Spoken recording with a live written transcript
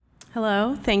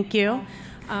Hello, thank you.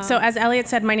 So as Elliot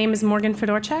said, my name is Morgan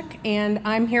Fedorchak, and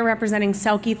I'm here representing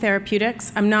Selke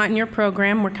Therapeutics. I'm not in your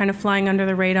program. We're kind of flying under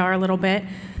the radar a little bit.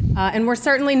 And we're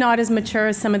certainly not as mature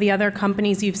as some of the other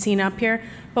companies you've seen up here.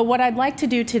 But what I'd like to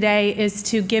do today is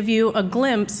to give you a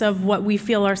glimpse of what we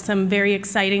feel are some very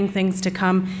exciting things to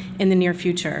come in the near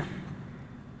future.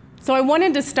 So I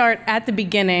wanted to start at the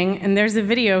beginning, and there's a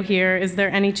video here. Is there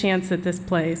any chance that this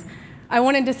plays? I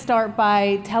wanted to start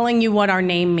by telling you what our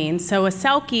name means. So a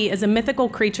Selke is a mythical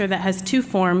creature that has two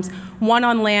forms, one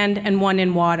on land and one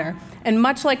in water. And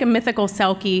much like a mythical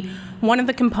Selke, one of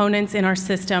the components in our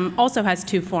system also has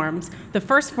two forms. The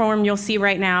first form you'll see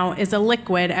right now is a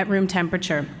liquid at room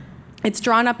temperature. It's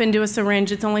drawn up into a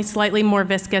syringe. It's only slightly more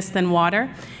viscous than water.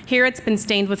 Here it's been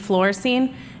stained with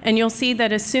fluorescein, and you'll see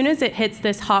that as soon as it hits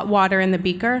this hot water in the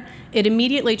beaker, it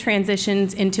immediately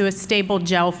transitions into a stable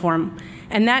gel form.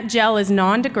 And that gel is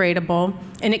non-degradable,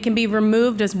 and it can be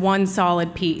removed as one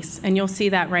solid piece, and you'll see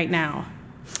that right now.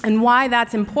 And why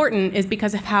that's important is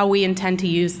because of how we intend to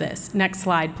use this. Next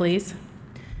slide, please.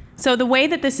 So the way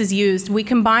that this is used, we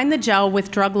combine the gel with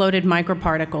drug-loaded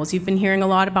microparticles. You've been hearing a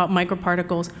lot about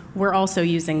microparticles. We're also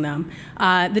using them.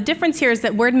 The difference here is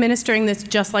that we're administering this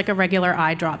just like a regular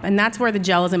eye drop, and that's where the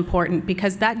gel is important,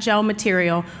 because that gel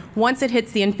material, once it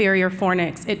hits the inferior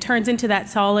fornix, it turns into that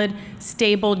solid,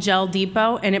 stable gel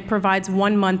depot, and it provides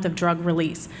 1 month of drug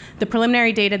release. The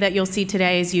preliminary data that you'll see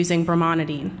today is using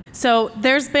bromonidine. So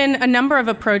there's been a number of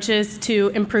approaches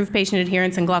to improve patient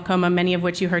adherence in glaucoma, many of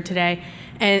which you heard today.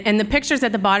 And the pictures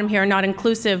at the bottom here are not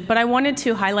inclusive, but I wanted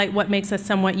to highlight what makes us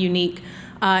somewhat unique.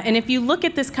 And if you look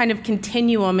at this kind of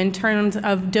continuum in terms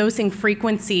of dosing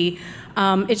frequency,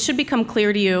 it should become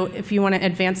clear to you, if you want to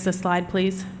advance the slide,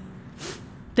 please,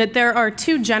 that there are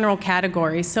two general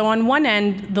categories. So on one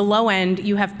end, the low end,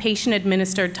 you have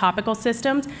patient-administered topical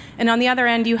systems, and on the other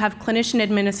end, you have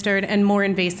clinician-administered and more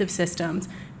invasive systems.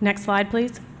 Next slide,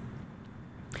 please.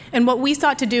 And what we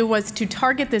sought to do was to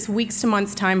target this weeks to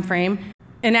months time frame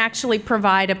and actually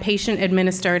provide a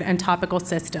patient-administered and topical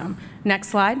system. Next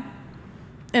slide.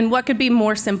 And what could be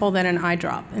more simple than an eye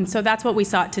drop? And so that's what we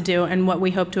sought to do and what we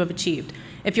hope to have achieved.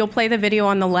 If you'll play the video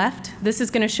on the left, this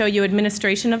is going to show you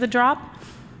administration of the drop.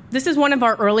 This is one of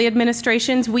our early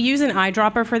administrations. We use an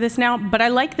eyedropper for this now, but I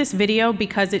like this video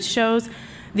because it shows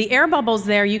the air bubbles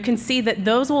there. You can see that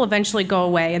those will eventually go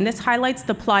away, and this highlights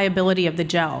the pliability of the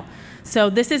gel.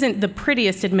 So this isn't the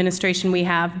prettiest administration we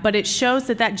have, but it shows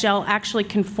that that gel actually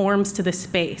conforms to the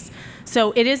space.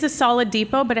 So it is a solid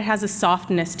depot, but it has a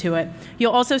softness to it.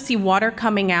 You'll also see water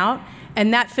coming out,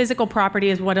 and that physical property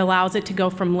is what allows it to go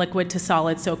from liquid to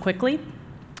solid so quickly.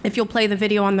 If you'll play the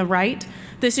video on the right,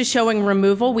 this is showing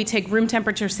removal. We take room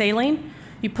temperature saline,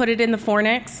 you put it in the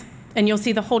fornix, and you'll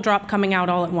see the whole drop coming out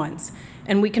all at once.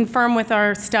 And we confirm with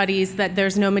our studies that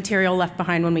there's no material left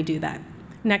behind when we do that.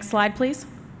 Next slide, please.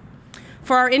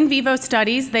 For our in vivo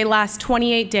studies, they last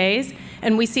 28 days,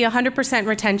 and we see 100%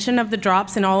 retention of the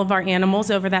drops in all of our animals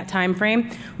over that time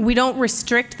frame. We don't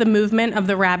restrict the movement of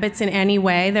the rabbits in any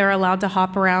way. They're allowed to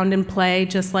hop around and play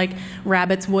just like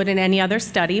rabbits would in any other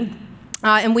study.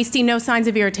 And we see no signs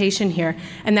of irritation here,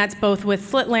 and that's both with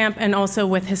slit lamp and also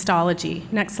with histology.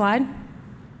 Next slide.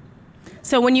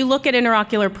 So when you look at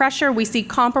intraocular pressure, we see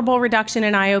comparable reduction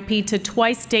in IOP to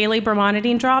twice daily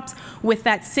bromonidine drops with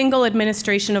that single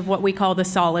administration of what we call the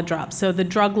solid drop, so the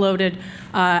drug-loaded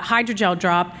hydrogel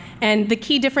drop. And the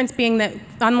key difference being that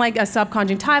unlike a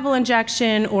subconjunctival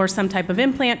injection or some type of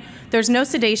implant, there's no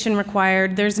sedation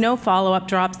required, there's no follow-up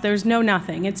drops, there's no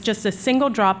nothing. It's just a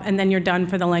single drop, and then you're done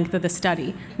for the length of the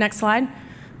study. Next slide.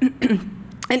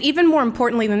 And even more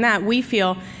importantly than that, we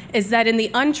feel, is that in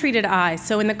the untreated eye,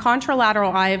 so in the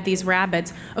contralateral eye of these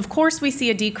rabbits, of course we see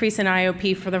a decrease in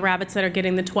IOP for the rabbits that are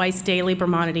getting the twice daily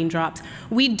bromonidine drops.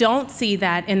 We don't see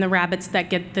that in the rabbits that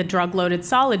get the drug-loaded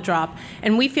solid drop,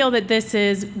 and we feel that this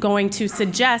is going to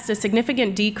suggest a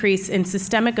significant decrease in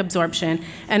systemic absorption,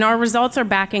 and our results are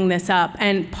backing this up.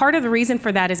 And part of the reason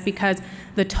for that is because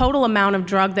the total amount of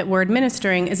drug that we're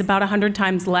administering is about 100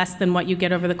 times less than what you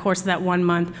get over the course of that 1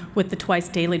 month with the twice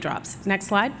daily drops. Next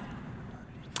slide.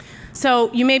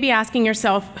 So you may be asking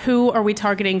yourself, who are we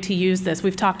targeting to use this?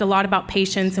 We've talked a lot about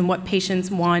patients and what patients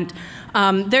want.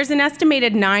 There's an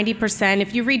estimated 90%.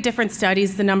 If you read different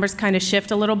studies, the numbers kind of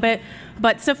shift a little bit.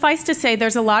 But suffice to say,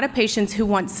 there's a lot of patients who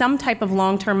want some type of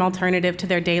long-term alternative to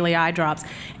their daily eye drops.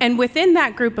 And within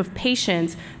that group of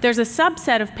patients, there's a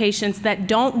subset of patients that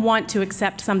don't want to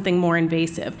accept something more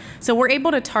invasive. So we're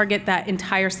able to target that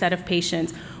entire set of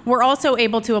patients. We're also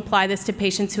able to apply this to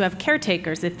patients who have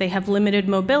caretakers. If they have limited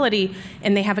mobility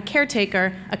and they have a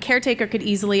caretaker could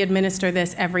easily administer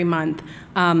this every month.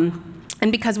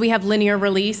 And because we have linear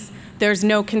release, there's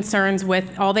no concerns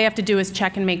with, all they have to do is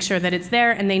check and make sure that it's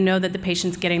there, and they know that the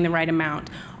patient's getting the right amount.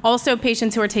 Also,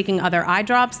 patients who are taking other eye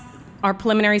drops, our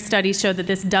preliminary studies show that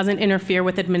this doesn't interfere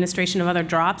with administration of other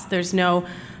drops. There's no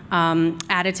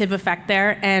additive effect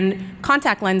there. And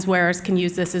contact lens wearers can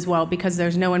use this as well because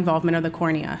there's no involvement of the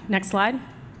cornea. Next slide.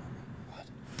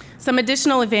 Some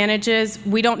additional advantages: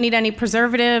 we don't need any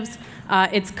preservatives.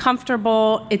 It's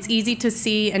comfortable, it's easy to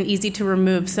see, and easy to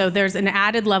remove. So there's an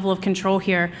added level of control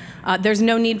here. There's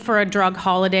no need for a drug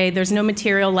holiday. There's no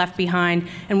material left behind.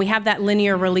 And we have that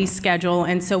linear release schedule.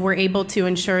 And so we're able to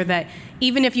ensure that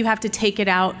even if you have to take it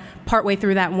out partway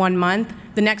through that 1 month,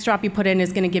 the next drop you put in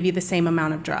is going to give you the same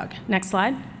amount of drug. Next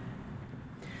slide.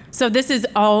 So this is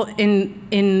all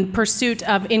in pursuit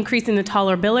of increasing the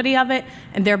tolerability of it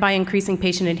and thereby increasing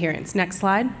patient adherence. Next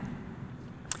slide.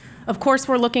 Of course,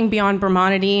 we're looking beyond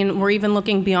brimonidine. We're even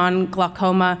looking beyond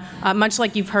glaucoma. Much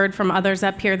like you've heard from others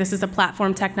up here, this is a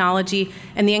platform technology,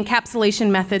 and the encapsulation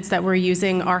methods that we're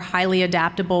using are highly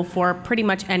adaptable for pretty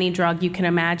much any drug you can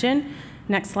imagine.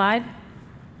 Next slide.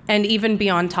 And even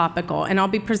beyond topical. And I'll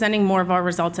be presenting more of our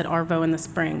results at ARVO in the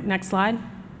spring. Next slide.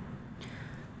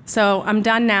 So I'm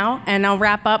done now, and I'll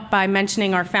wrap up by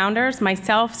mentioning our founders,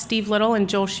 myself, Steve Little, and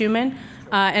Joel Schumann.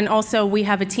 And also, we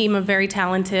have a team of very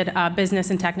talented business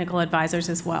and technical advisors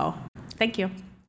as well. Thank you.